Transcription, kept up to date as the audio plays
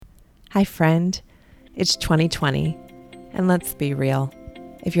Hi, friend. It's 2020, and let's be real.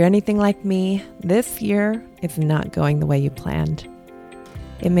 If you're anything like me, this year is not going the way you planned.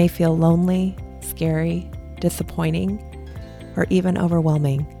 It may feel lonely, scary, disappointing, or even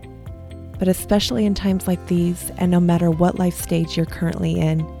overwhelming. But especially in times like these, and no matter what life stage you're currently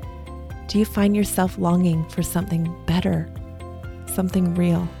in, do you find yourself longing for something better, something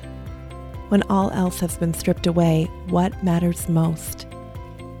real? When all else has been stripped away, what matters most?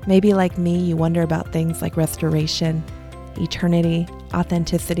 Maybe like me, you wonder about things like restoration, eternity,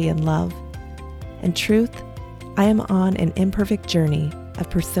 authenticity, and love. In truth, I am on an imperfect journey of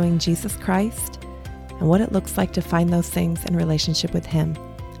pursuing Jesus Christ and what it looks like to find those things in relationship with Him.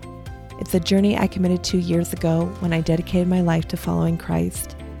 It's a journey I committed to years ago when I dedicated my life to following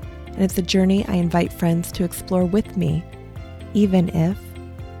Christ, and it's a journey I invite friends to explore with me, even if,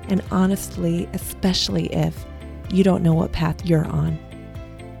 and honestly, especially if, you don't know what path you're on.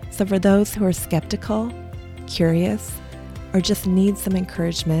 So for those who are skeptical, curious, or just need some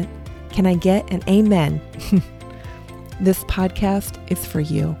encouragement, can I get an amen? This podcast is for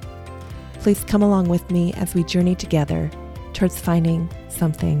you. Please come along with me as we journey together towards finding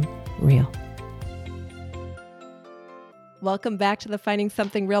something real. Welcome back to the Finding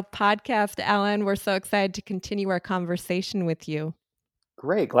Something Real podcast, Allen. We're so excited to continue our conversation with you.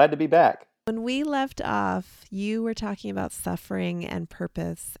 Great. Glad to be back. When we left off, you were talking about suffering and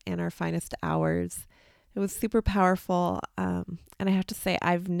purpose and our finest hours. It was super powerful. And I have to say,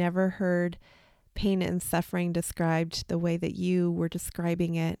 I've never heard pain and suffering described the way that you were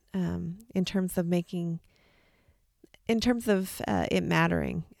describing it, in terms of it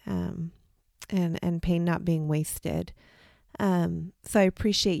mattering, and pain not being wasted. So I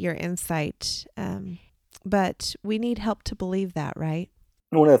appreciate your insight. But we need help to believe that, right?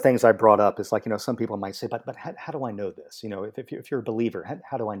 One of the things I brought up is some people might say, but how do I know this? If you're a believer,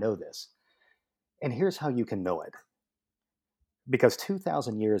 how do I know this? And here's how you can know it. Because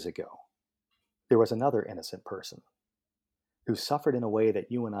 2,000 years ago, there was another innocent person who suffered in a way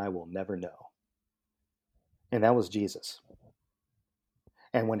that you and I will never know. And that was Jesus.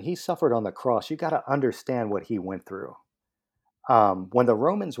 And when he suffered on the cross, you got to understand what he went through. When the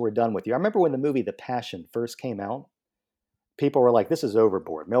Romans were done with you, I remember when the movie The Passion first came out, people were like, this is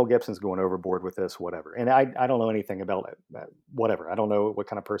overboard. Mel Gibson's going overboard with this, whatever. And I don't know anything about it, whatever. I don't know what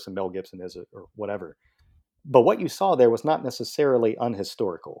kind of person Mel Gibson is or whatever. But what you saw there was not necessarily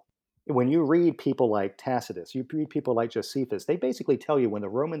unhistorical. When you read people like Tacitus, you read people like Josephus, they basically tell you when the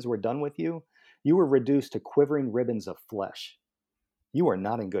Romans were done with you, you were reduced to quivering ribbons of flesh. You are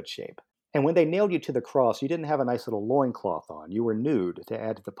not in good shape. And when they nailed you to the cross, you didn't have a nice little loincloth on. You were nude to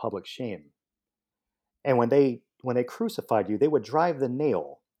add to the public shame. And when they crucified you, they would drive the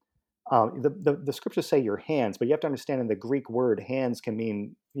nail. The scriptures say your hands, but you have to understand in the Greek word, hands can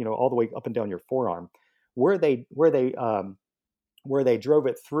mean all the way up and down your forearm. Where they drove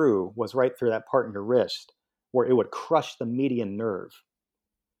it through was right through that part in your wrist, where it would crush the median nerve.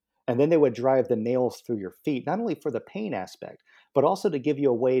 And then they would drive the nails through your feet, not only for the pain aspect, but also to give you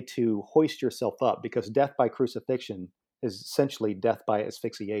a way to hoist yourself up, because death by crucifixion is essentially death by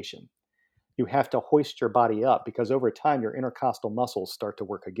asphyxiation. You have to hoist your body up because over time your intercostal muscles start to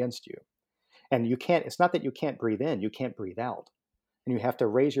work against you. And it's not that you can't breathe in, you can't breathe out. And you have to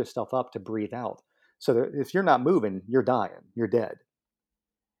raise yourself up to breathe out. So that if you're not moving, you're dying, you're dead.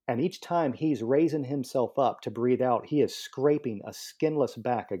 And each time he's raising himself up to breathe out, he is scraping a skinless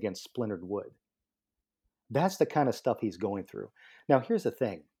back against splintered wood. That's the kind of stuff he's going through. Now, here's the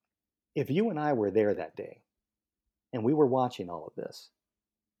thing. If you and I were there that day and we were watching all of this,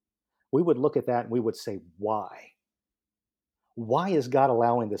 we would look at that and we would say, why? Why is God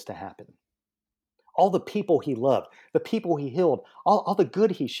allowing this to happen? All the people he loved, the people he healed, all the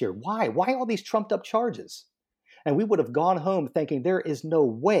good he shared. Why? Why all these trumped up charges? And we would have gone home thinking there is no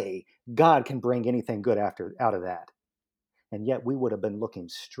way God can bring anything good out of that. And yet we would have been looking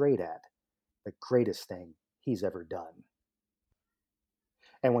straight at the greatest thing he's ever done.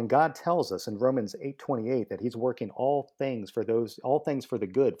 And when God tells us in Romans 8:28 that he's working all things for the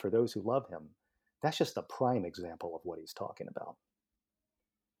good for those who love him, that's just a prime example of what he's talking about.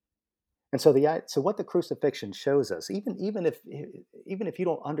 And so what the crucifixion shows us, even if you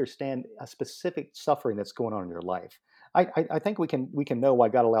don't understand a specific suffering that's going on in your life, I think we can know why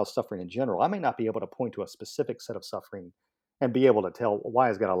God allows suffering in general. I may not be able to point to a specific set of suffering and be able to tell why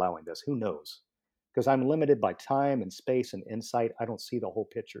is God allowing this. Who knows? Because I'm limited by time and space and insight. I don't see the whole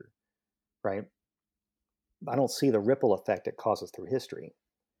picture, right? I don't see the ripple effect it causes through history.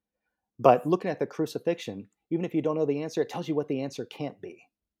 But looking at the crucifixion, even if you don't know the answer, it tells you what the answer can't be.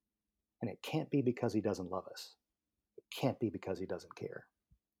 And it can't be because he doesn't love us. It can't be because he doesn't care.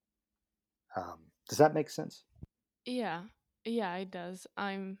 Does that make sense? Yeah. Yeah, it does.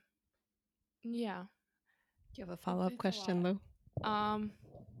 Yeah. Do you have a It's follow-up it's a question, lot. Lou? Um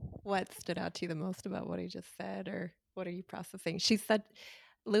What stood out to you the most about what he just said, or what are you processing? She said,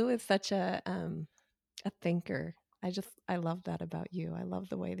 Lou is such a thinker. I love that about you. I love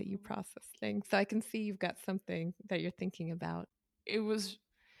the way that you process things. So I can see you've got something that you're thinking about. it was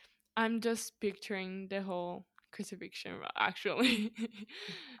I'm just picturing the whole crucifixion actually.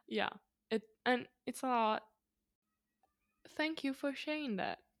 Yeah. It's a lot. Thank you for sharing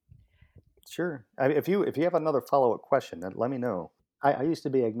that. Sure. If you have another follow up question, then let me know. I used to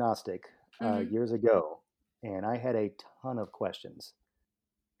be agnostic Mhm. years ago, and I had a ton of questions.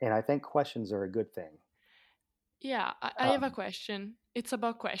 And I think questions are a good thing. Yeah, I have a Um, question. It's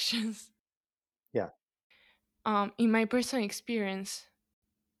about questions. yeah. In my personal experience,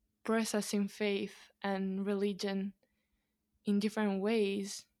 processing faith and religion in different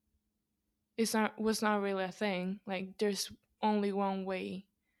ways is not was not really a thing. Like there's only one way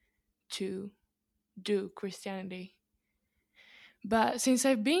to do Christianity. But since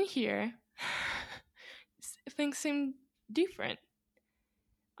I've been here, things seem different.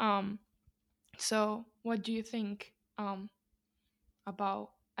 Um, so what do you think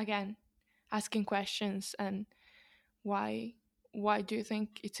about again asking questions, and why why do you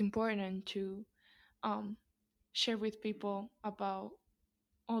think it's important to um, share with people about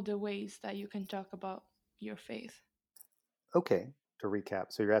all the ways that you can talk about your faith? Okay. To recap,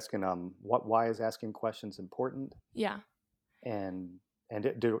 so you're asking, why is asking questions important? Yeah, And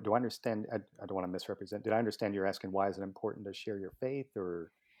do I understand? I don't want to misrepresent. Did I understand you're asking why is it important to share your faith,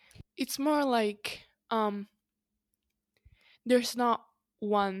 or it's more like there's not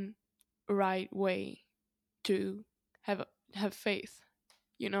one right way to have have faith,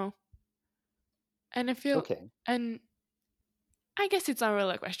 you know. And I feel, okay? and I guess it's not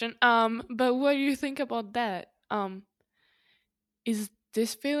really a question. But what do you think about that? Is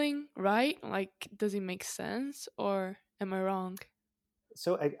this feeling right? Like, does it make sense, or am I wrong?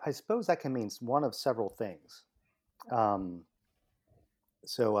 So I suppose that can mean one of several things. Um,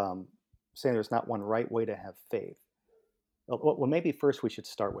 so saying there's not one right way to have faith. Well, maybe first we should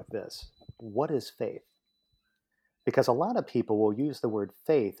start with this. What is faith? Because a lot of people will use the word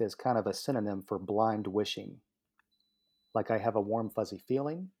faith as kind of a synonym for blind wishing. Like I have a warm, fuzzy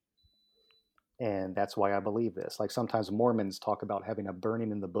feeling, and that's why I believe this. Like sometimes Mormons talk about having a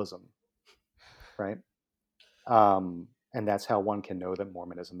burning in the bosom, right? And that's how one can know that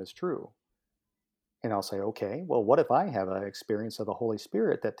Mormonism is true. And I'll say, okay, well, what if I have an experience of the Holy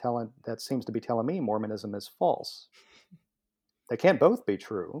Spirit that seems to be telling me Mormonism is false? They can't both be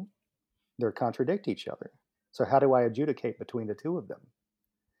true. They contradict each other. So how do I adjudicate between the two of them?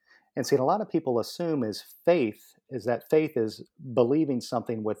 And see, a lot of people assume that faith is believing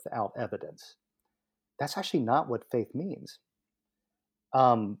something without evidence. That's actually not what faith means.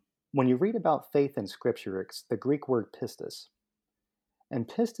 When you read about faith in Scripture, it's the Greek word pistis, and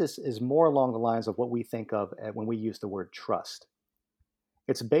pistis is more along the lines of what we think of when we use the word trust.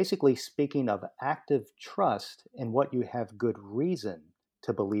 It's basically speaking of active trust in what you have good reason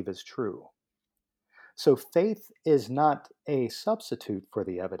to believe is true. So faith is not a substitute for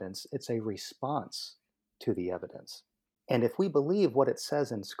the evidence, it's a response to the evidence. And if we believe what it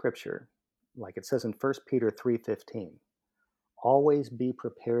says in scripture, like it says in 1 Peter 3:15, always be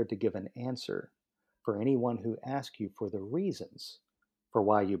prepared to give an answer for anyone who asks you for the reasons for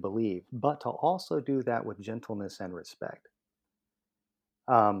why you believe, but to also do that with gentleness and respect.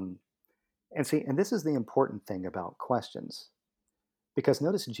 Um, and this is the important thing about questions, because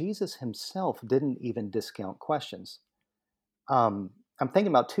notice Jesus himself didn't even discount questions. I'm thinking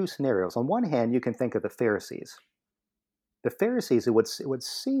about two scenarios. On one hand, you can think of the Pharisees. The Pharisees, it would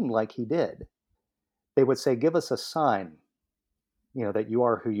seem like he did. They would say, "Give us a sign, that you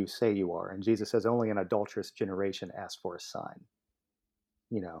are who you say you are." And Jesus says, "Only an adulterous generation asks for a sign."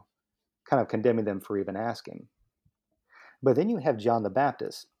 You know, kind of condemning them for even asking. But then you have John the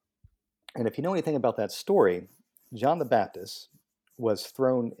Baptist, and if you know anything about that story, John the Baptist was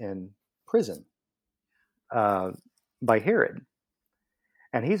thrown in prison uh, by Herod,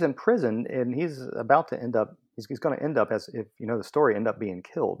 and he's in prison, and he's about to end up. He's going to end up, as if you know the story, end up being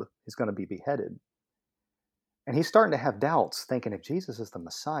killed. He's going to be beheaded, and he's starting to have doubts, thinking if Jesus is the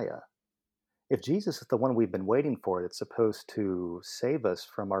Messiah, if Jesus is the one we've been waiting for, that's supposed to save us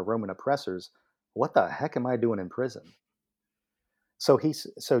from our Roman oppressors, what the heck am I doing in prison? So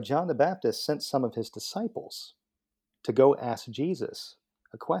John the Baptist sent some of his disciples to go ask Jesus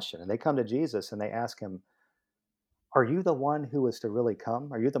a question, and they come to Jesus and they ask him, "Are you the one who is to really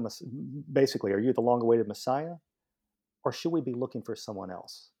come? Are you basically, are you the long-awaited Messiah, or should we be looking for someone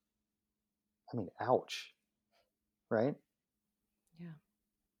else?" I mean, ouch, right? Yeah.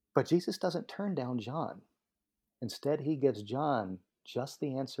 But Jesus doesn't turn down John. Instead, he gives John just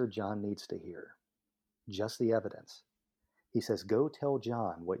the answer John needs to hear, just the evidence. He says, go tell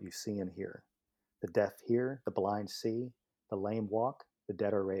John what you see and hear. The deaf hear, the blind see, the lame walk, the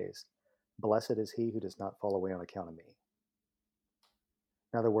dead are raised. Blessed is he who does not fall away on account of me.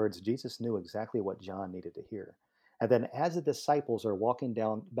 In other words, Jesus knew exactly what John needed to hear. And then as the disciples are walking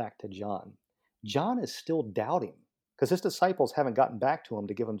down back to John, John is still doubting because his disciples haven't gotten back to him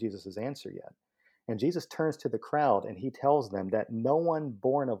to give him Jesus' answer yet. And Jesus turns to the crowd and he tells them that no one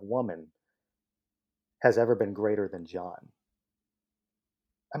born of woman has ever been greater than John.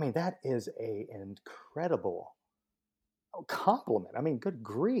 I mean, that is an incredible compliment. I mean, good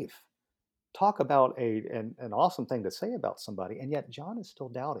grief. Talk about an awesome thing to say about somebody. And yet John is still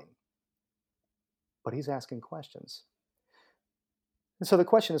doubting, but he's asking questions. And so the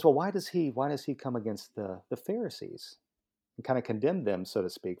question is, well, why does he come against the Pharisees and kind of condemn them, so to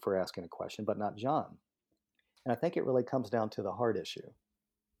speak, for asking a question, but not John? And I think it really comes down to the heart issue.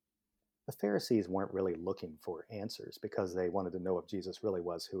 The Pharisees weren't really looking for answers because they wanted to know if Jesus really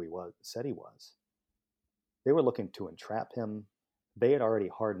was who he was, said he was. They were looking to entrap him. They had already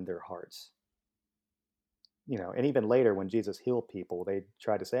hardened their hearts. And even later when Jesus healed people, they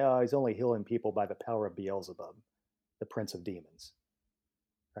tried to say, oh, he's only healing people by the power of Beelzebub, the prince of demons,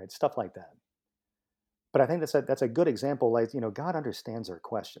 right? Stuff like that. But I think that's a good example. Like, God understands our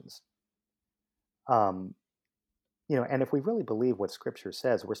questions. And if we really believe what Scripture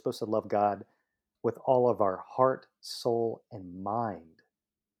says, we're supposed to love God with all of our heart, soul, and mind.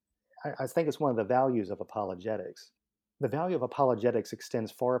 I think it's one of the values of apologetics. The value of apologetics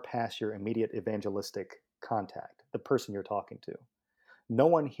extends far past your immediate evangelistic contact, the person you're talking to. No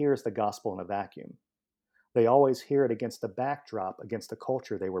one hears the gospel in a vacuum. They always hear it against the backdrop, against the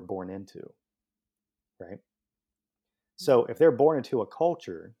culture they were born into, right? So if they're born into a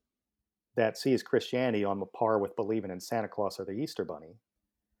culture that sees Christianity on par with believing in Santa Claus or the Easter Bunny,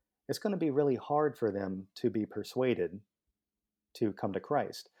 it's going to be really hard for them to be persuaded to come to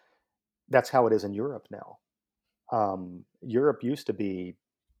Christ. That's how it is in Europe now. Europe used to be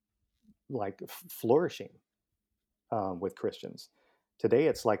like flourishing with Christians. Today,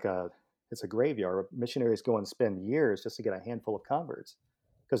 it's a graveyard. Missionaries go and spend years just to get a handful of converts.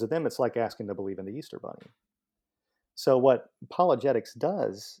 Because of them, it's like asking to believe in the Easter Bunny. So what apologetics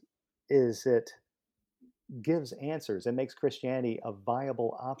does is it gives answers. It makes Christianity a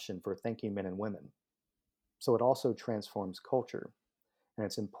viable option for thinking men and women. So it also transforms culture. And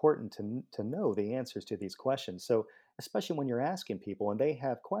it's important to know the answers to these questions. So especially when you're asking people and they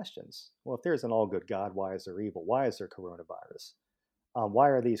have questions. Well, if there's an all-good God, why is there evil? Why is there coronavirus? Why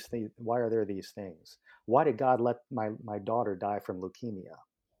are there these things? Why did God let my daughter die from leukemia?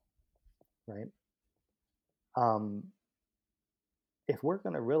 Right? If we're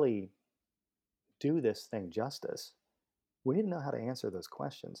going to really do this thing justice, we need to know how to answer those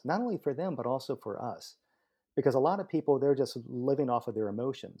questions, not only for them, but also for us. Because a lot of people, they're just living off of their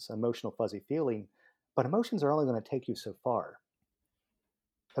emotions, emotional fuzzy feeling, but emotions are only going to take you so far.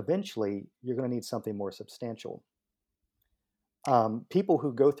 Eventually, you're going to need something more substantial. People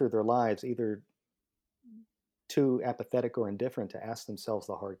who go through their lives either too apathetic or indifferent to ask themselves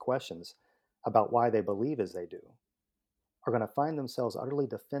the hard questions about why they believe as they do are going to find themselves utterly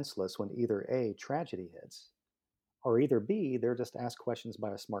defenseless when either A, tragedy hits, or either B, they're just asked questions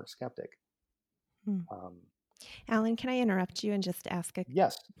by a smart skeptic. Allen, can I interrupt you and just ask a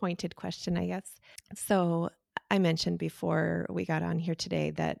Yes. pointed question, I guess? So I mentioned before we got on here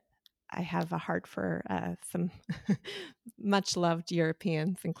today that I have a heart for some much loved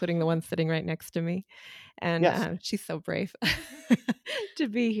Europeans, including the one sitting right next to me. And Yes. she's so brave to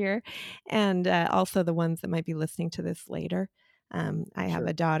be here. And also the ones that might be listening to this later. I have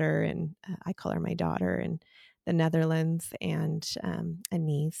a daughter, and I call her my daughter, in the Netherlands, and a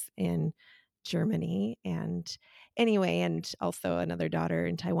niece in Germany. And anyway, and also another daughter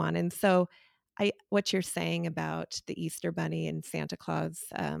in Taiwan. And so what you're saying about the Easter Bunny and Santa Claus,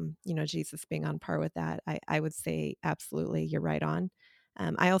 Jesus being on par with that, I would say absolutely, you're right on.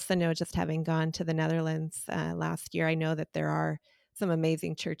 I also know, just having gone to the Netherlands last year, I know that there are some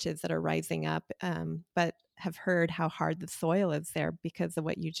amazing churches that are rising up, but have heard how hard the soil is there because of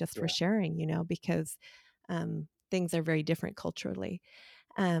what you just were sharing, because things are very different culturally.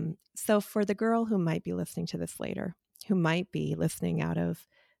 So for the girl who might be listening to this later, who might be listening out of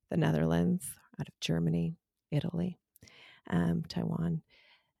the Netherlands, out of Germany, Italy, Taiwan,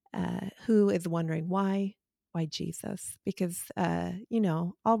 who is wondering why Jesus? Because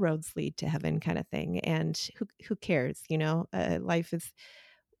all roads lead to heaven, kind of thing. And who cares? Life is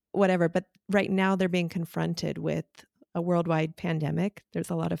whatever. But right now they're being confronted with a worldwide pandemic. There's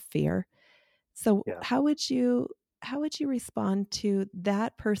a lot of fear. So Yeah. how would you respond to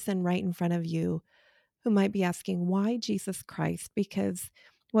that person right in front of you who might be asking, why Jesus Christ? Because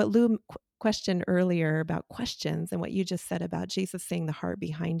what Lou questioned earlier about questions and what you just said about Jesus seeing the heart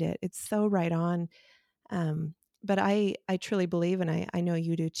behind it, it's so right on. But I truly believe, and I know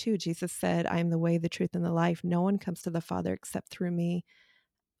you do too, Jesus said, I am the way, the truth, and the life. No one comes to the Father except through me.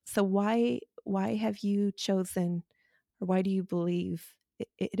 So why have you chosen, or why do you believe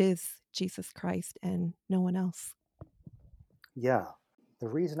it is Jesus Christ and no one else? Yeah. The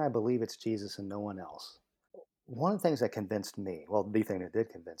reason I believe it's Jesus and no one else, one of the things that convinced me, well, the thing that did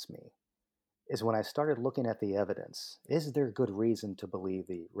convince me, is when I started looking at the evidence. Is there good reason to believe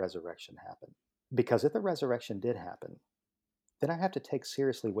the resurrection happened? Because if the resurrection did happen, then I have to take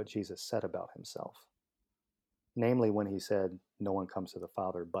seriously what Jesus said about himself. Namely, when he said, no one comes to the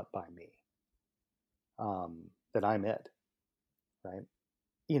Father but by me, that I'm it, right?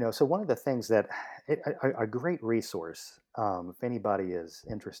 So one of the things that a great resource, if anybody is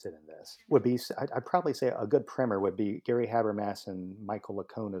interested in this, would be, I'd probably say a good primer would be Gary Habermas and Michael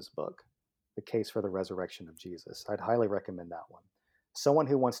Lacona's book, The Case for the Resurrection of Jesus. I'd highly recommend that one. Someone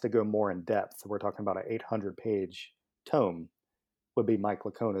who wants to go more in depth, we're talking about an 800-page tome, would be Mike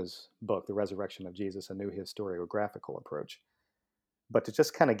Lacona's book, The Resurrection of Jesus, a new historiographical approach. But to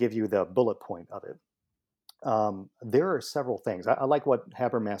just kind of give you the bullet point of it, there are several things. I like what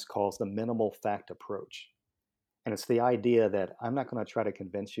Habermas calls the minimal fact approach. And it's the idea that I'm not going to try to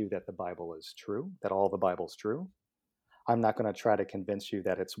convince you that the Bible is true, that all the Bible's true. I'm not going to try to convince you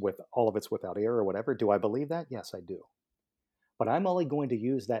that all of it's without error or whatever. Do I believe that? Yes, I do. But I'm only going to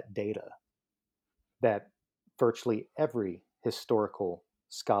use that data that virtually every historical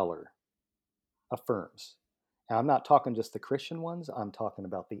scholar affirms. And I'm not talking just the Christian ones, I'm talking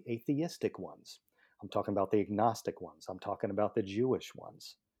about the atheistic ones. I'm talking about the agnostic ones. I'm talking about the Jewish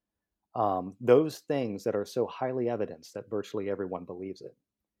ones. Those things that are so highly evidenced that virtually everyone believes it.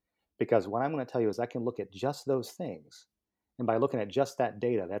 Because what I'm going to tell you is I can look at just those things. And by looking at just that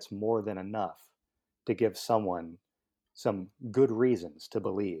data, that's more than enough to give someone some good reasons to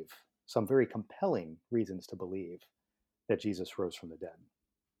believe, some very compelling reasons to believe that Jesus rose from the dead.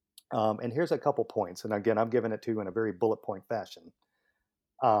 And here's a couple points. And again, I'm giving it to you in a very bullet point fashion.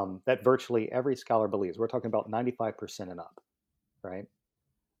 That virtually every scholar believes. We're talking about 95% and up, right?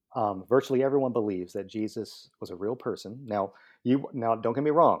 Virtually everyone believes that Jesus was a real person. Now, don't get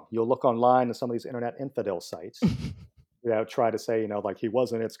me wrong. You'll look online at some of these internet infidel sites that try to say, like he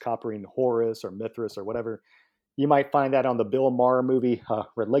wasn't. It's copying Horus or Mithras or whatever. You might find that on the Bill Maher movie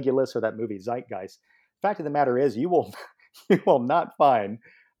Religulous or that movie Zeitgeist. Fact of the matter is, you will not find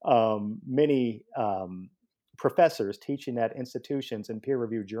many professors teaching at institutions and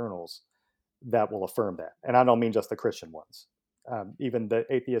peer-reviewed journals that will affirm that. And I don't mean just the Christian ones, even the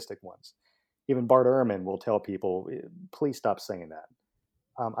atheistic ones. Even Bart Ehrman will tell people, please stop saying that.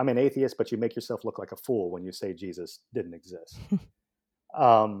 I'm an atheist, but you make yourself look like a fool when you say Jesus didn't exist.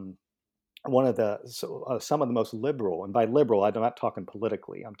 Some of the most liberal, and by liberal, I'm not talking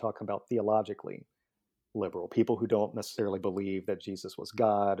politically, I'm talking about theologically liberal, people who don't necessarily believe that Jesus was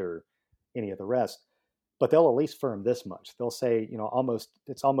God or any of the rest, but they'll at least affirm this much. They'll say,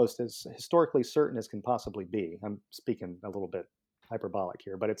 it's almost as historically certain as can possibly be. I'm speaking a little bit hyperbolic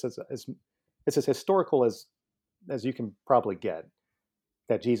here, but it's as historical as you can probably get,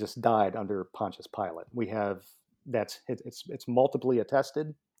 that Jesus died under Pontius Pilate. We have it's multiply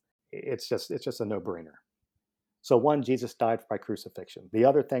attested. It's just a no-brainer. So one, Jesus died by crucifixion. The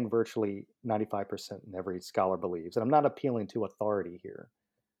other thing, virtually 95% in every scholar believes, and I'm not appealing to authority here.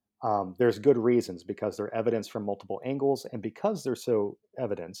 There's good reasons because they're evidenced from multiple angles, and because they're so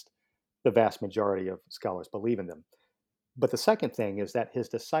evidenced, the vast majority of scholars believe in them. But the second thing is that his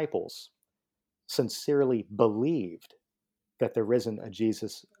disciples sincerely believed that the risen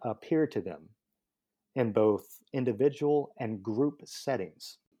Jesus appeared to them in both individual and group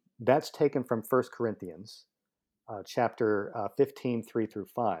settings. That's taken from 1 Corinthians chapter 15, 3 through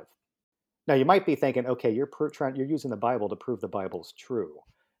 5. Now, you might be thinking, okay, you're using the Bible to prove the Bible's true.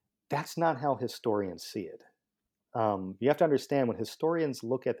 That's not how historians see it. You have to understand, when historians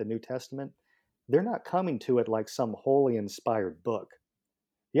look at the New Testament, they're not coming to it like some wholly inspired book.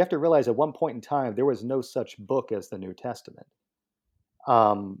 You have to realize at one point in time, there was no such book as the New Testament.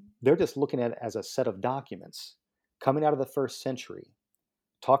 They're just looking at it as a set of documents coming out of the first century,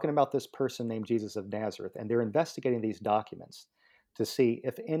 talking about this person named Jesus of Nazareth, and they're investigating these documents to see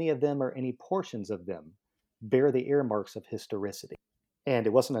if any of them or any portions of them bear the earmarks of historicity. And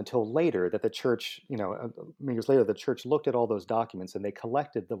it wasn't until later that the church, many years later, the church looked at all those documents and they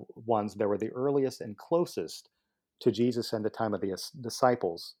collected the ones that were the earliest and closest to Jesus and the time of the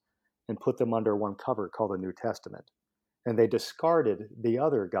disciples and put them under one cover called the New Testament. And they discarded the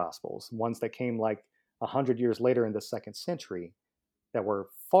other gospels, ones that came like 100 years later in the second century that were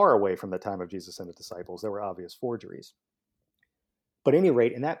far away from the time of Jesus and the disciples. They were obvious forgeries. But at any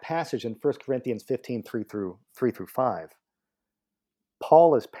rate, in that passage in 1 Corinthians 15, 3 through 5,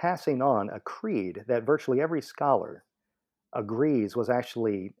 Paul is passing on a creed that virtually every scholar agrees was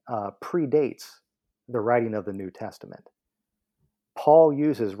actually predates the writing of the New Testament. Paul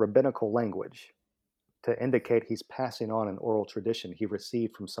uses rabbinical language to indicate he's passing on an oral tradition he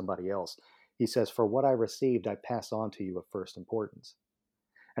received from somebody else. He says, "For what I received, I pass on to you of first importance."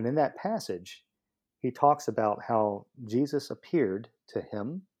 And in that passage, he talks about how Jesus appeared to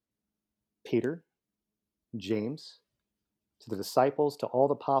him, Peter, James, to the disciples, to all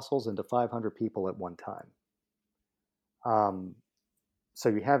the apostles, and to 500 people at one time. So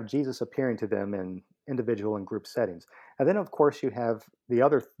you have Jesus appearing to them in individual and group settings. And then, of course, you have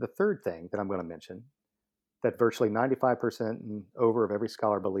the third thing that I'm going to mention that virtually 95% and over of every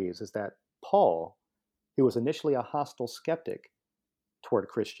scholar believes is that Paul, who was initially a hostile skeptic toward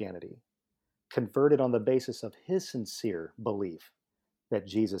Christianity, converted on the basis of his sincere belief that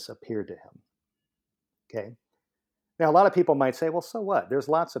Jesus appeared to him. Okay? Now, a lot of people might say, well, so what? There's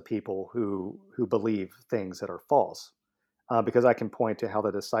lots of people who believe things that are false, because I can point to how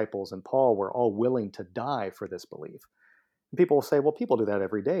the disciples and Paul were all willing to die for this belief. And people will say, well, people do that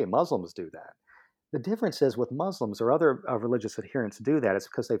every day. Muslims do that. The difference is with Muslims or other religious adherents do that, it's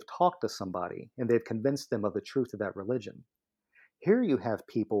because they've talked to somebody and they've convinced them of the truth of that religion. Here you have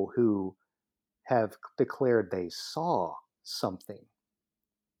people who have declared they saw something.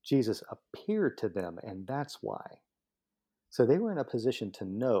 Jesus appeared to them, and that's why. So they were in a position to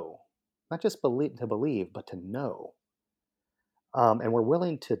know, not just to believe, but to know. And were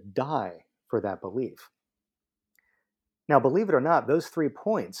willing to die for that belief. Now, believe it or not, those 3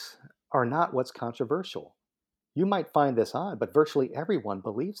 points are not what's controversial. You might find this odd, but virtually everyone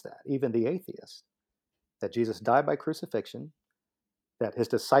believes that, even the atheist, that Jesus died by crucifixion, that his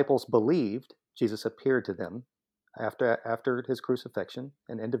disciples believed Jesus appeared to them after his crucifixion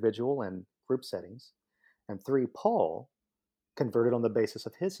in individual and group settings, and 3, Paul converted on the basis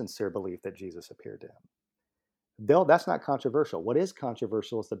of his sincere belief that Jesus appeared to him. That's not controversial. What is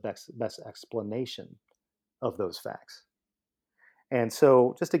controversial is the best explanation of those facts. And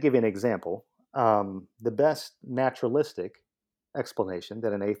so, just to give you an example, the best naturalistic explanation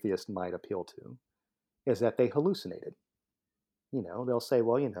that an atheist might appeal to is that they hallucinated. They'll say,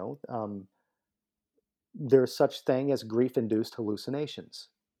 well, there's such thing as grief-induced hallucinations,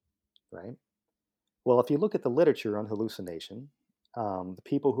 right? Well, if you look at the literature on hallucination, the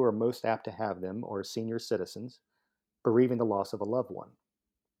people who are most apt to have them are senior citizens bereaving the loss of a loved one.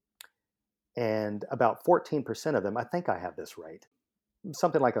 And about 14% of them, I think I have this right,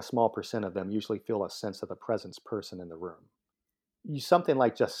 something like a small percent of them usually feel a sense of the presence person in the room. Something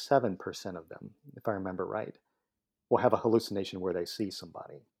like just 7% of them, if I remember right, will have a hallucination where they see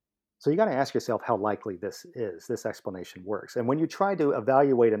somebody. So you got to ask yourself how likely this explanation works. And when you try to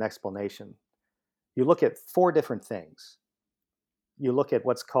evaluate an explanation, you look at 4 different things. You look at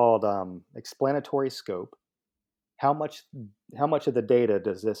what's called explanatory scope. How much of the data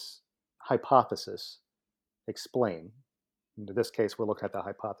does this hypothesis explain? In this case, we're looking at the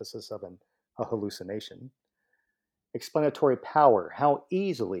hypothesis of a hallucination. Explanatory power. How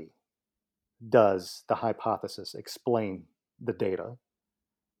easily does the hypothesis explain the data?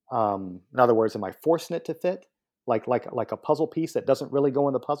 In other words, am I forcing it to fit, like a puzzle piece that doesn't really go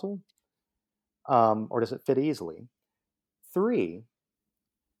in the puzzle? Or does it fit easily? 3,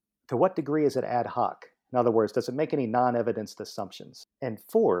 to what degree is it ad hoc? In other words, does it make any non-evidenced assumptions? And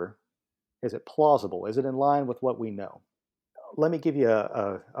 4, is it plausible? Is it in line with what we know? Let me give you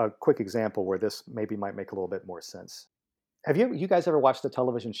a quick example where this maybe might make a little bit more sense. Have you guys ever watched the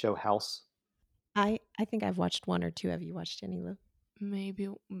television show House? I think I've watched 1 or 2. Have you watched any, Lou? Maybe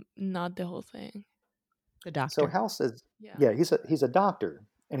not the whole thing. The doctor. So House is, he's a doctor,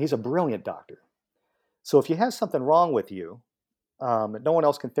 and he's a brilliant doctor. So if you have something wrong with you that no one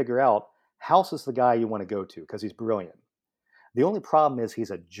else can figure out, House is the guy you want to go to because he's brilliant. The only problem is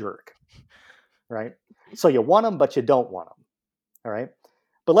he's a jerk, right? So you want him, but you don't want him, all right?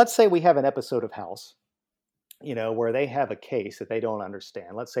 But let's say we have an episode of House, where they have a case that they don't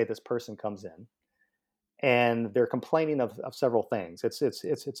understand. Let's say this person comes in, and they're complaining of several things.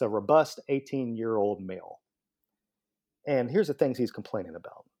 It's a robust 18-year-old male. And here's the things he's complaining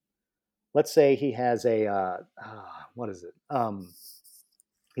about. Let's say he has a, what is it?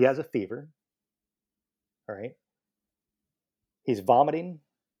 He has a fever, all right? He's vomiting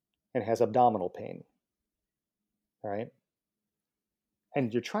and has abdominal pain, all right?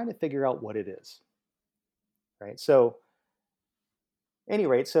 And you're trying to figure out what it is, right? So, any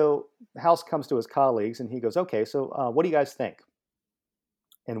rate, so House comes to his colleagues and he goes, okay, so what do you guys think?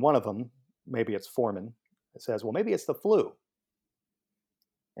 And one of them, maybe it's Foreman, says, well, maybe it's the flu.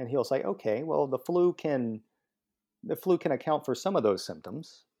 And he'll say, okay, well, the flu can account for some of those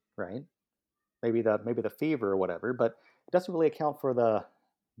symptoms, right? Maybe the fever or whatever, but it doesn't really account for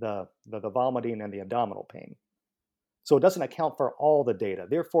the vomiting and the abdominal pain. So it doesn't account for all the data.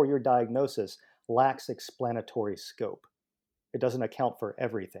 Therefore, your diagnosis lacks explanatory scope. It doesn't account for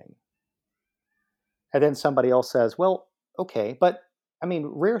everything. And then somebody else says, well, okay, but I mean,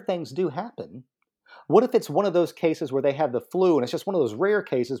 rare things do happen. What if it's one of those cases where they have the flu and it's just one of those rare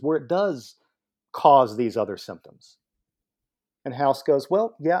cases where it does cause these other symptoms? And House goes,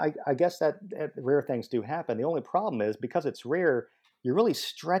 well, yeah, I guess that rare things do happen. The only problem is because it's rare, you're really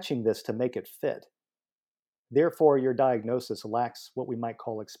stretching this to make it fit. Therefore, your diagnosis lacks what we might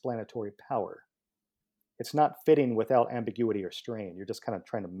call explanatory power. It's not fitting without ambiguity or strain. You're just kind of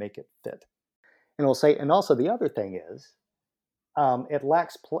trying to make it fit. And it'll say, and also the other thing is, it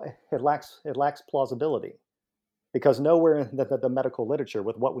lacks plausibility, because nowhere in the medical literature,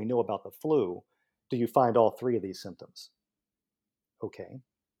 with what we know about the flu, do you find all three of these symptoms. Okay. And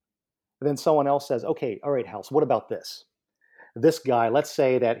then someone else says, okay, all right, House, what about this? This guy, let's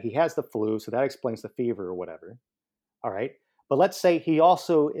say that he has the flu, so that explains the fever or whatever. All right. But let's say he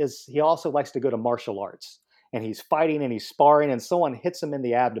also likes to go to martial arts, and he's fighting and he's sparring, and someone hits him in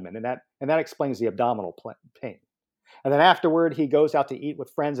the abdomen, and that explains the abdominal pain. And then afterward, he goes out to eat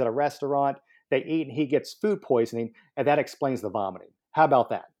with friends at a restaurant. They eat and he gets food poisoning, and that explains the vomiting. How about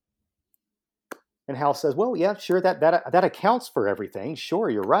that? And Hal says, well, yeah, sure, that accounts for everything. Sure,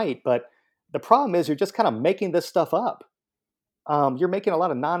 you're right. But the problem is you're just kind of making this stuff up. You're making a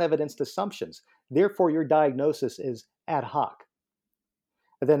lot of non-evidenced assumptions. Therefore, your diagnosis is ad hoc.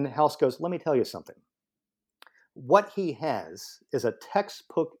 And then House goes, let me tell you something. What he has is a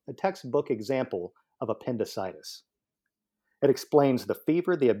textbook example of appendicitis. It explains the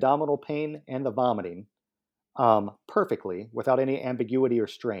fever, the abdominal pain, and the vomiting perfectly without any ambiguity or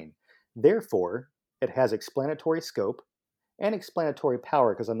strain. Therefore, it has explanatory scope and explanatory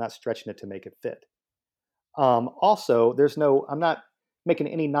power because I'm not stretching it to make it fit. Also, I'm not making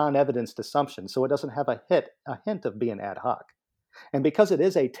any non-evidenced assumptions, so it doesn't have a hint of being ad hoc. And because it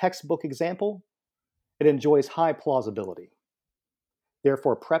is a textbook example, it enjoys high plausibility.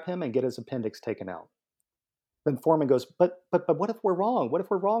 Therefore, prep him and get his appendix taken out. Then Foreman goes, but what if we're wrong? What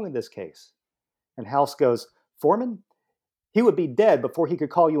if we're wrong in this case? And House goes, Foreman, he would be dead before he could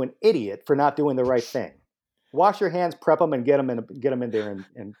call you an idiot for not doing the right thing. Wash your hands, prep them, and get them in there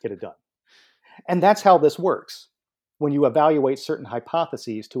and get it done. And that's how this works when you evaluate certain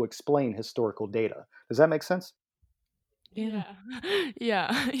hypotheses to explain historical data. Does that make sense? Yeah,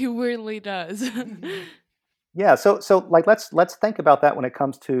 yeah, it really does. Yeah. So like let's think about that when it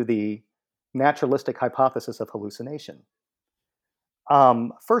comes to the naturalistic hypothesis of hallucination.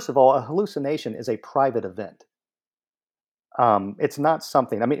 First of all, a hallucination is a private event. It's not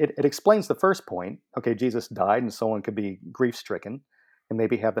something, I mean, it explains the first point. Okay, Jesus died and someone could be grief-stricken and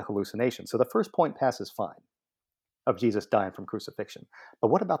maybe have the hallucination. So the first point passes fine of Jesus dying from crucifixion. But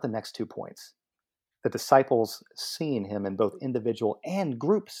what about the next 2 points? The disciples seeing him in both individual and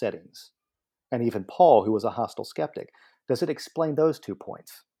group settings, and even Paul, who was a hostile skeptic. Does it explain those 2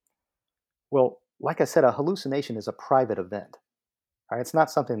 points? Well, like I said, a hallucination is a private event. All right? It's not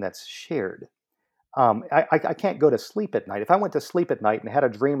something that's shared. I can't go to sleep at night. If I went to sleep at night and had a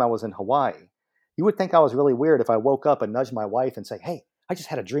dream I was in Hawaii, you would think I was really weird if I woke up and nudged my wife and say, hey, I just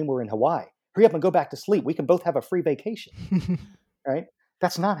had a dream we're in Hawaii. Hurry up and go back to sleep. We can both have a free vacation, right?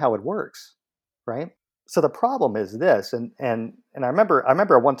 That's not how it works, right? So the problem is this, and I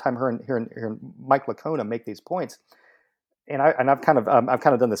remember one time hearing Mike Lacona make these points, and I've kind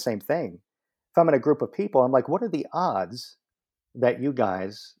of done the same thing. If I'm in a group of people, I'm like, what are the odds that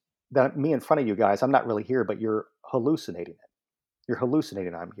me in front of you guys, I'm not really here, but you're hallucinating it. You're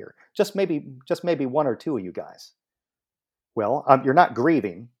hallucinating I'm here. Just maybe one or two of you guys. Well, you're not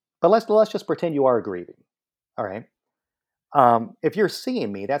grieving, but let's just pretend you are grieving. All right. If you're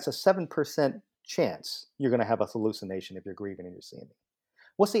seeing me, that's a 7% chance you're going to have a hallucination if you're grieving and you're seeing me.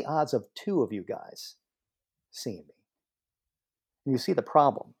 What's the odds of 2 of you guys seeing me? And you see the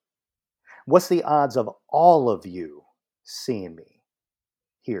problem. What's the odds of all of you seeing me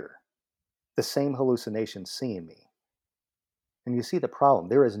here? The same hallucination seeing me. And you see the problem.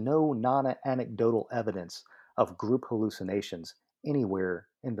 There is no non-anecdotal evidence of group hallucinations anywhere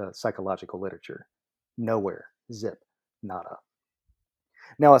in the psychological literature. Nowhere. Zip. Nada.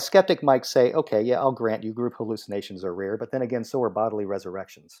 Now, a skeptic might say, okay, yeah, I'll grant you group hallucinations are rare, but then again, so are bodily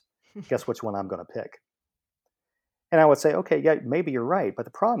resurrections. Guess which one I'm going to pick? And I would say, okay, yeah, maybe you're right. But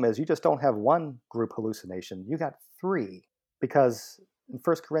the problem is you just don't have one group hallucination. You got three. Because in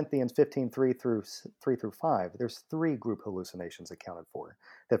 1 Corinthians 15, 3 through 5, there's three group hallucinations accounted for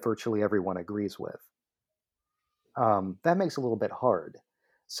that virtually everyone agrees with. That makes it a little bit hard.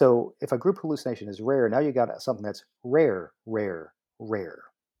 So if a group hallucination is rare, now you got something that's rare, rare, rare.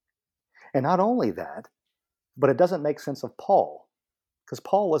 And not only that, but it doesn't make sense of Paul, because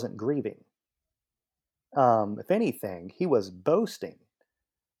Paul wasn't grieving. If anything, he was boasting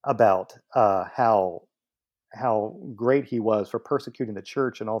about how great he was for persecuting the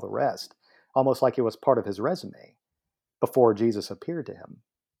church and all the rest, almost like it was part of his resume before Jesus appeared to him.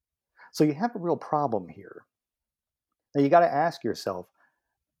 So you have a real problem here. Now you got to ask yourself,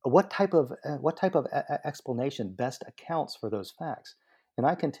 what type of explanation best accounts for those facts? And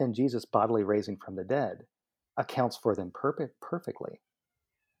I contend Jesus bodily raising from the dead accounts for them perfectly.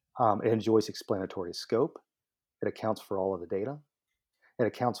 It enjoys explanatory scope. It accounts for all of the data. It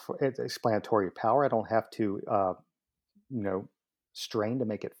accounts for its explanatory power. I don't have to, strain to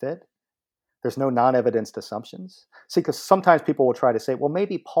make it fit. There's no non-evidenced assumptions. See, because sometimes people will try to say, well,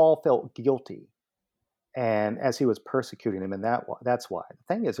 maybe Paul felt guilty, and as he was persecuting him, and that's why.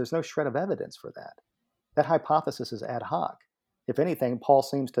 The thing is, there's no shred of evidence for that. That hypothesis is ad hoc. If anything, Paul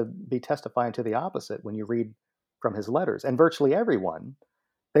seems to be testifying to the opposite when you read from his letters. And virtually everyone,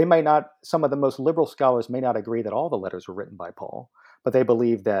 some of the most liberal scholars may not agree that all the letters were written by Paul, but they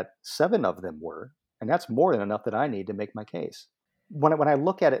believe that 7 of them were, and that's more than enough that I need to make my case. When I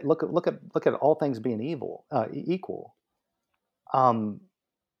look at it, look at all things being equal,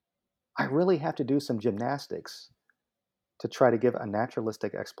 I really have to do some gymnastics to try to give a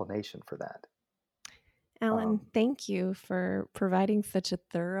naturalistic explanation for that. Allen, thank you for providing such a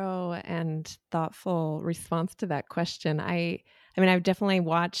thorough and thoughtful response to that question. I mean, I've definitely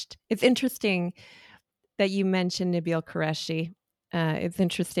watched. It's interesting that you mentioned Nabil Qureshi. It's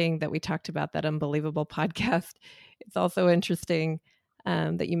interesting that we talked about that unbelievable podcast. It's also interesting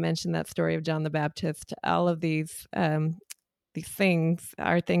that you mentioned that story of John the Baptist. All of these things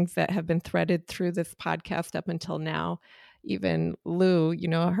are things that have been threaded through this podcast up until now. Even Lou,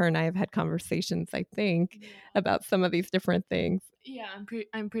 her and I have had conversations, I think, about some of these different things. Yeah,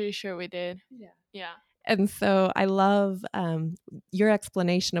 I'm pretty sure we did. Yeah. And so I love your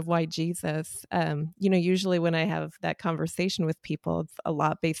explanation of why Jesus, usually when I have that conversation with people, it's a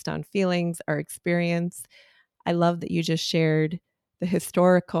lot based on feelings or experience. I love that you just shared the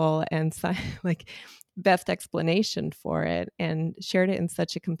historical and best explanation for it and shared it in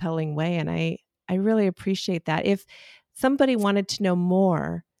such a compelling way. And I really appreciate that. If somebody wanted to know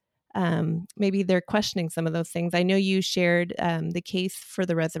more, maybe they're questioning some of those things. I know you shared the case for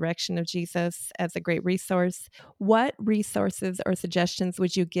the resurrection of Jesus as a great resource. What resources or suggestions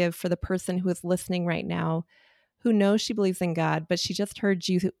would you give for the person who is listening right now, who knows she believes in God, but she just heard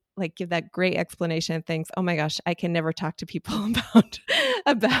you give that great explanation and thinks, oh my gosh, I can never talk to people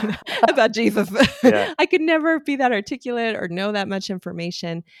about Jesus. Yeah. I could never be that articulate or know that much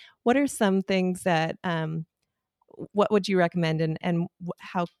information. What are some things that, what would you recommend and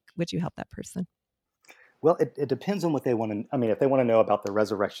how would you help that person? Well, it depends on what they want to. I mean, if they want to know about the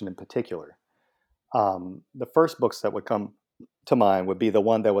resurrection in particular, the first books that would come to mind would be the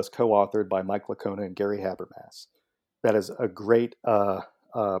one that was co-authored by Mike Licona and Gary Habermas. That is a great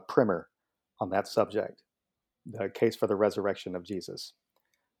primer on that subject, the case for the resurrection of Jesus.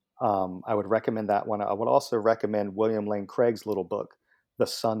 I would recommend that one. I would also recommend William Lane Craig's little book, The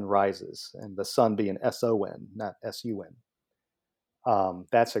Sun Rises, and the sun being S-O-N, not S-U-N.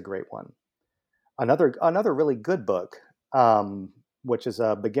 That's a great one. Another really good book, which is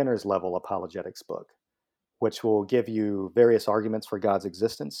a beginner's level apologetics book, which will give you various arguments for God's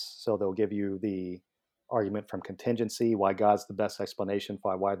existence. So they'll give you the argument from contingency, why God's the best explanation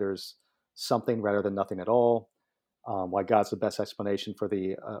for why there's something rather than nothing at all, why God's the best explanation for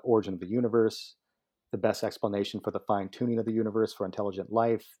the origin of the universe, the best explanation for the fine-tuning of the universe for intelligent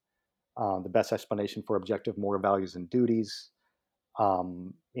life, the best explanation for objective moral values and duties,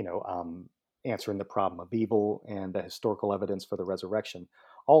 answering the problem of evil, and the historical evidence for the resurrection.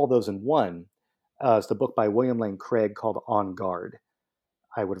 All of those in one is the book by William Lane Craig called On Guard.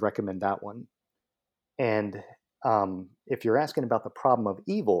 I would recommend that one. And if you're asking about the problem of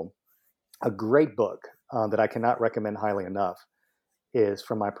evil, a great book that I cannot recommend highly enough is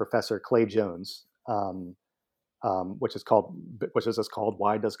from my professor Clay Jones, which is just called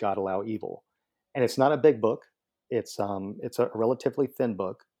 "Why Does God Allow Evil?" And it's not a big book. It's a relatively thin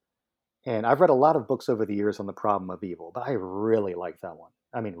book, and I've read a lot of books over the years on the problem of evil, but I really like that one.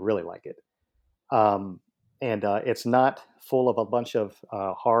 I mean, really like it. Um, and it's not full of a bunch of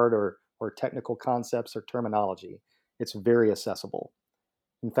hard or technical concepts or terminology. It's very accessible.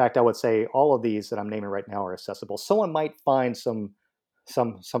 In fact, I would say all of these that I'm naming right now are accessible. Someone might find some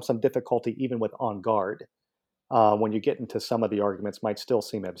difficulty even with On Guard when you get into some of the arguments might still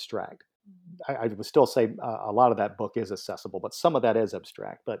seem abstract. I would still say a lot of that book is accessible, but some of that is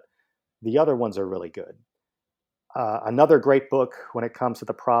abstract. But the other ones are really good. Another great book when it comes to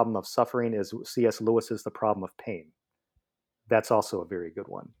the problem of suffering is C.S. Lewis's The Problem of Pain. That's also a very good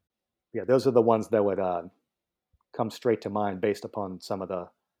one. Yeah, those are the ones that would come straight to mind based upon some of the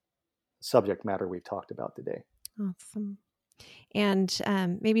subject matter we've talked about today. Awesome. And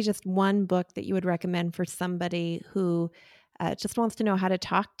maybe just one book that you would recommend for somebody who just wants to know how to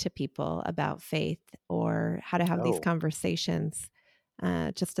talk to people about faith or how to have these Oh, conversations.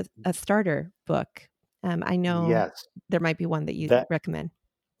 Just a starter book. I know yes. there might be one that you That recommend.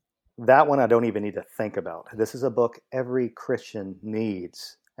 that one I don't even need to think about. This is a book every Christian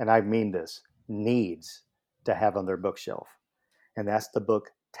needs, and I mean this, needs to have on their bookshelf. And that's the book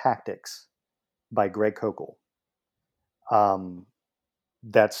Tactics by Greg Koukl. Um,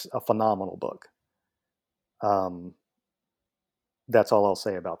 that's a phenomenal book. Um, that's all I'll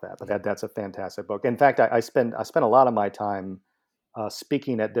say about that. But that's a fantastic book. In fact, I spend a lot of my time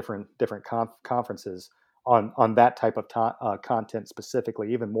speaking at different conferences on that type of content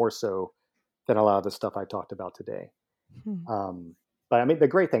specifically, even more so than a lot of the stuff I talked about today. Hmm. But I mean, the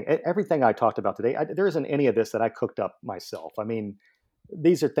great thing, everything I talked about today, there isn't any of this that I cooked up myself. I mean,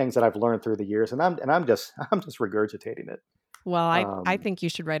 these are things that I've learned through the years, and I'm just regurgitating it. Well, I Um, think you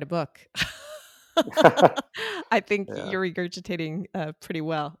should write a book. I think yeah. you're regurgitating pretty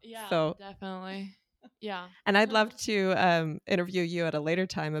well. Yeah, So, definitely. Yeah. and I'd love to interview you at a later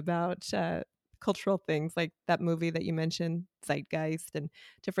time about cultural things like that movie that you mentioned, Zeitgeist, and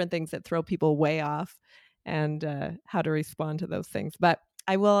different things that throw people way off and how to respond to those things. But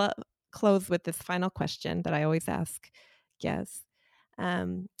I will close with this final question that I always ask guests.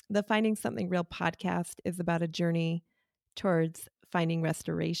 The Finding Something Real podcast is about a journey towards finding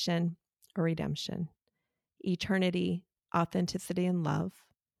restoration or redemption, eternity, authenticity, and love.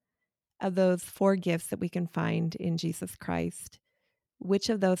 Of those 4 gifts that we can find in Jesus Christ, which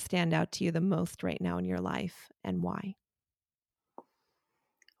of those stand out to you the most right now in your life and why?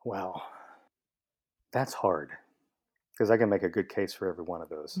 Wow, that's hard because I can make a good case for every one of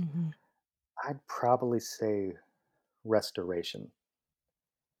those. Mm-hmm. I'd probably say restoration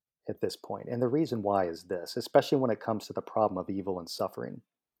at this point. And the reason why is this, especially when it comes to the problem of evil and suffering.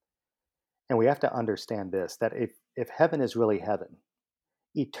 And we have to understand this, that if heaven is really heaven,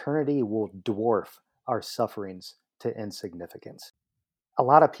 eternity will dwarf our sufferings to insignificance. A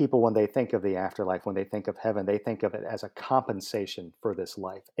lot of people, when they think of the afterlife, when they think of heaven, they think of it as a compensation for this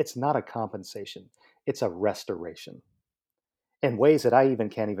life. It's not a compensation, it's a restoration in ways that I even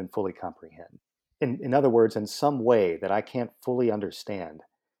can't even fully comprehend. In other words, in some way that I can't fully understand,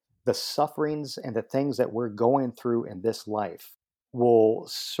 the sufferings and the things that we're going through in this life will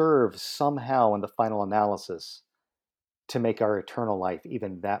serve somehow in the final analysis to make our eternal life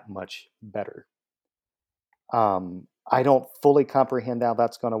even that much better. I don't fully comprehend how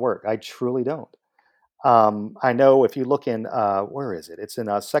that's going to work. I truly don't. I know if you look in, where is it? It's in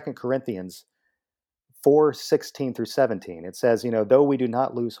 2 Corinthians 4:16 through 17. It says, though we do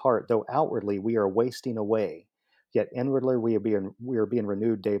not lose heart, though outwardly we are wasting away, yet inwardly we are being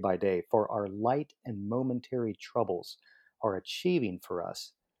renewed day by day. For our light and momentary troubles are achieving for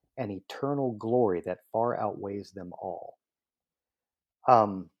us an eternal glory that far outweighs them all.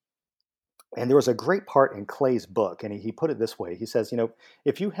 Um, and there was a great part in Clay's book, and he put it this way. He says,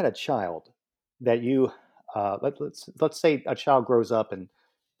 if you had a child that you, let's say a child grows up and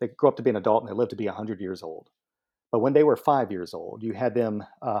they grow up to be an adult and they live to be 100 years old. But when they were 5 years old, you had them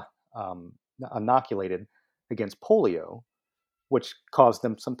um, inoculated against polio, which caused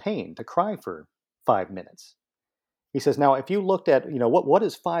them some pain to cry for 5 minutes. He says, now, if you looked at, what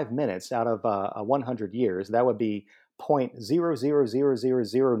is 5 minutes out of 100 years, that would be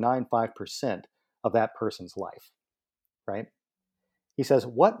 0.000095% of that person's life, right? He says,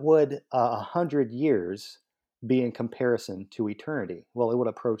 what would 100 years be in comparison to eternity? Well, it would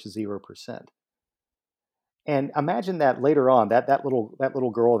approach 0%. And imagine that later on, that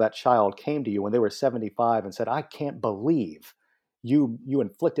little girl, that child came to you when they were 75 and said, "I can't believe you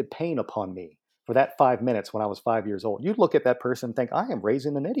inflicted pain upon me for that 5 minutes when I was 5 years old." You'd look at that person and think, "I am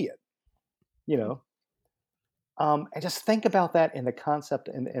raising an idiot," you know. And just think about that in the concept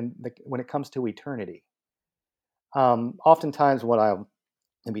and when it comes to eternity. Oftentimes when I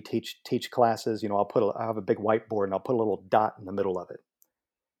maybe teach classes, I have a big whiteboard and I'll put a little dot in the middle of it.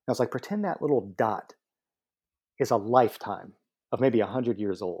 And I was like, pretend that little dot is a lifetime of maybe 100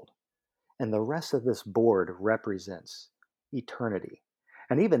 years old. And the rest of this board represents eternity.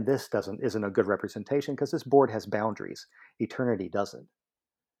 And even this isn't a good representation because this board has boundaries. Eternity doesn't.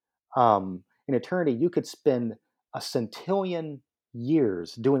 In eternity, you could spend a centillion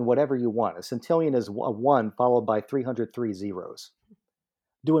years doing whatever you want. A centillion is a 1 followed by 303 zeros.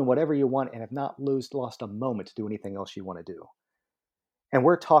 Doing whatever you want and have not lost a moment to do anything else you want to do. And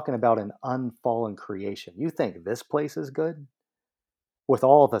we're talking about an unfallen creation. You think this place is good? With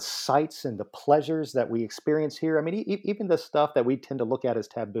all the sights and the pleasures that we experience here. I mean, even the stuff that we tend to look at as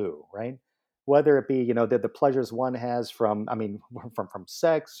taboo, right? Whether it be, the pleasures one has from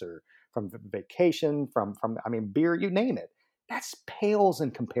sex or from vacation, from beer, you name it. That's pales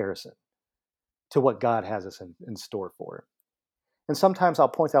in comparison to what God has us in store for. And sometimes I'll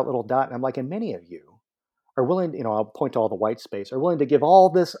point out little dot and I'm like, and many of you are willing, I'll point to all the white space, are willing to give all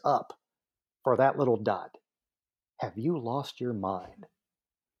this up for that little dot. Have you lost your mind?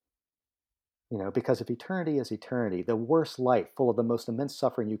 Because if eternity is eternity, the worst life full of the most immense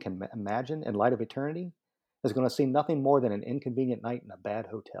suffering you can imagine in light of eternity is going to seem nothing more than an inconvenient night in a bad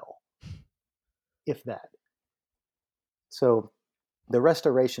hotel. If that. So the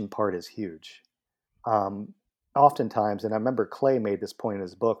restoration part is huge. Oftentimes, and I remember Clay made this point in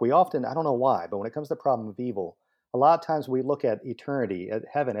his book, I don't know why, but when it comes to the problem of evil, a lot of times we look at eternity, at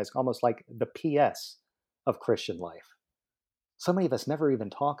heaven, as almost like the PS of Christian life. So many of us never even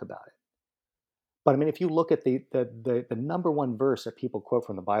talk about it. But if you look at the number one verse that people quote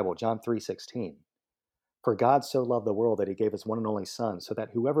from the Bible, John 3:16, for God so loved the world that he gave his one and only Son, so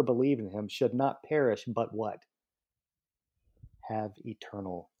that whoever believed in him should not perish, but what? Have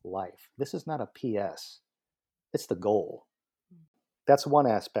eternal life. This is not a PS. It's the goal. That's one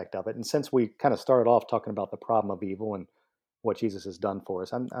aspect of it. And since we kind of started off talking about the problem of evil and what Jesus has done for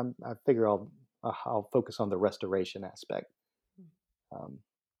us, I figure I'll focus on the restoration aspect.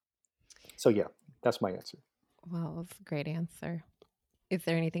 So yeah, that's my answer. Well, that's a great answer. Is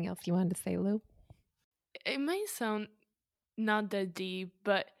there anything else you wanted to say, Lou? It might sound not that deep,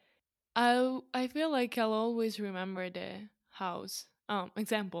 but I feel like I'll always remember the house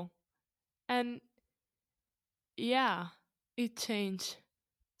example. And yeah, it changed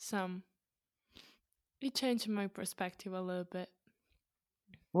my perspective a little bit.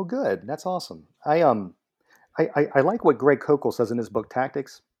 Well, good. That's awesome. I like what Greg Kokel says in his book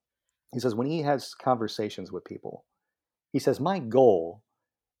Tactics. He says when he has conversations with people, he says, my goal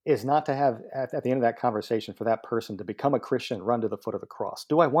is not to have, at the end of that conversation, for that person to become a Christian and run to the foot of the cross.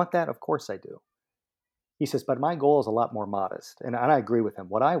 Do I want that? Of course I do. He says, but my goal is a lot more modest. And I agree with him.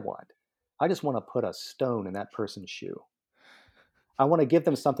 What I just want to put a stone in that person's shoe. I want to give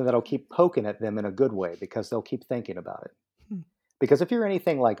them something that'll keep poking at them in a good way because they'll keep thinking about it. Because if you're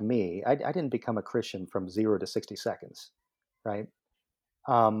anything like me, I didn't become a Christian from 0 to 60 seconds, right?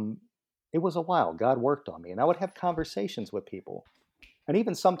 It was a while. God worked on me. And I would have conversations with people. And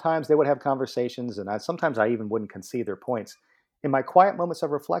even sometimes they would have conversations, and sometimes I even wouldn't concede their points. In my quiet moments of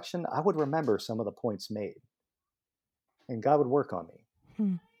reflection, I would remember some of the points made. And God would work on me.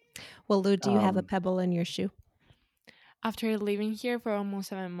 Well, Lou, do you have a pebble in your shoe? After living here for almost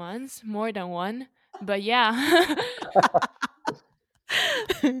 7 months, more than one. But yeah.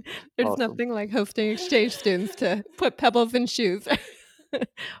 There's Awesome. nothing like hosting exchange students to put pebbles in shoes.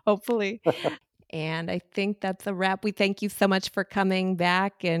 Hopefully. And I think that's a wrap. We thank you so much for coming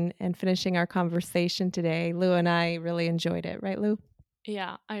back and finishing our conversation today. Lou and I really enjoyed it. Right, Lou?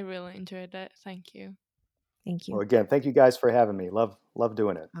 Yeah, I really enjoyed it. Thank you. Thank you. Well, again, thank you guys for having me. Love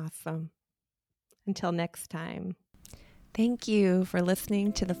doing it. Awesome. Until next time. Thank you for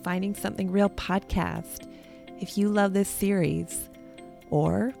listening to the Finding Something Real podcast. If you love this series,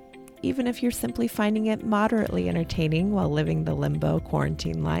 or even if you're simply finding it moderately entertaining while living the limbo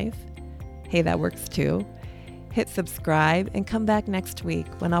quarantine life, hey, that works too. Hit subscribe and come back next week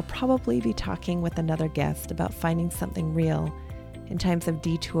when I'll probably be talking with another guest about finding something real in times of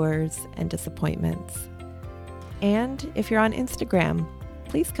detours and disappointments. And if you're on Instagram,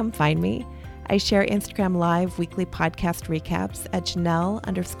 please come find me. I share Instagram Live weekly podcast recaps at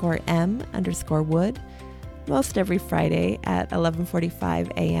Janelle_M_Wood most every Friday at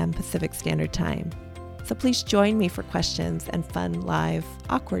 11:45 a.m. Pacific Standard Time. So please join me for questions and fun live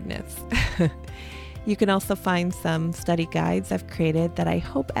awkwardness. You can also find some study guides I've created that I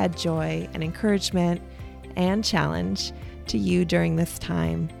hope add joy and encouragement and challenge to you during this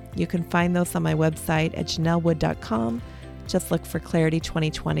time. You can find those on my website at janellewood.com. Just look for Clarity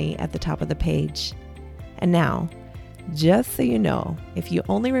 2020 at the top of the page. And now, Just so you know, if you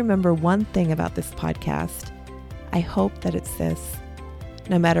only remember one thing about this podcast, I hope that it's this.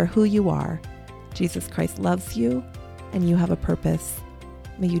 No matter who you are, Jesus Christ loves you and you have a purpose.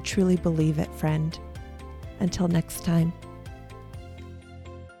 May you truly believe it, friend. Until next time.